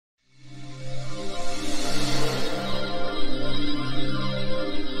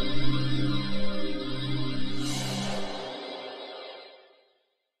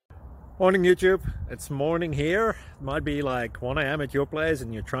Morning YouTube, it's morning here. It might be like 1 a.m. at your place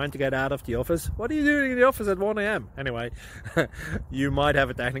and you're trying to get out of the office. What are you doing in the office at 1 a.m? Anyway, you might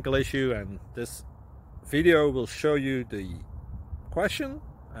have a technical issue and this video will show you the question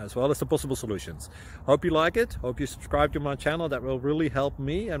as well as the possible solutions. Hope you like it, hope you subscribe to my channel. That will really help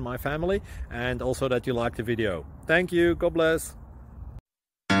me and my family, and also that you like the video. Thank you, God bless.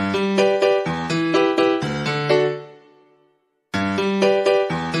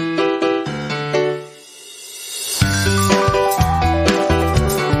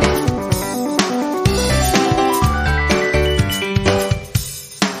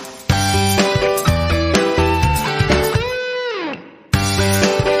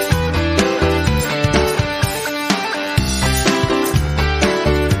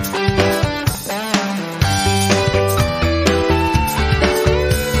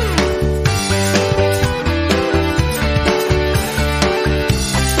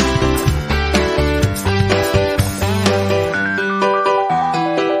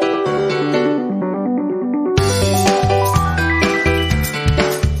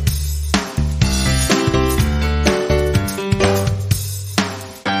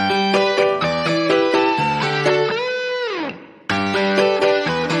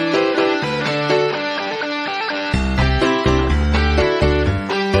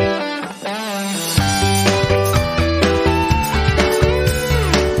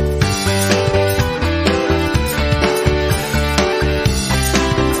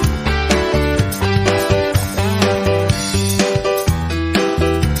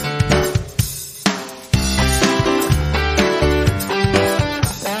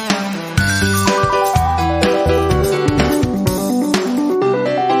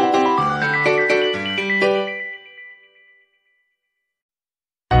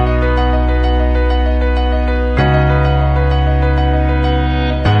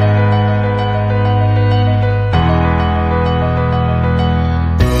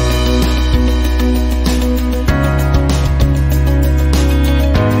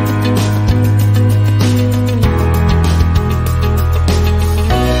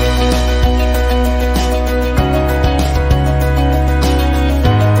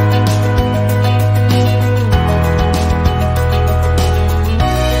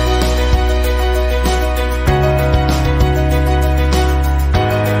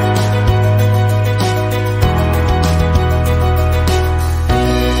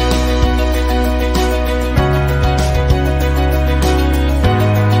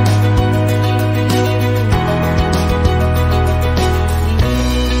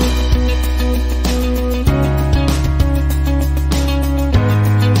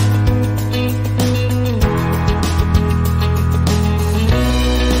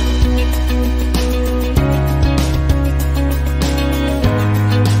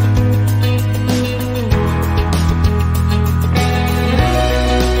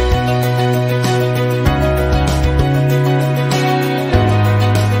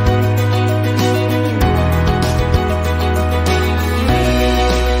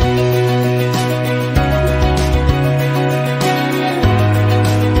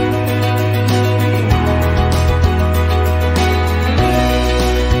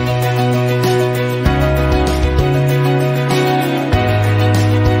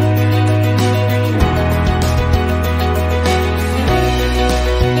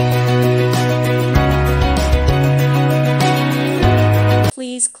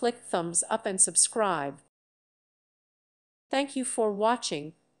 Please click thumbs up and subscribe. Thank you for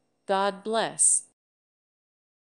watching. God bless.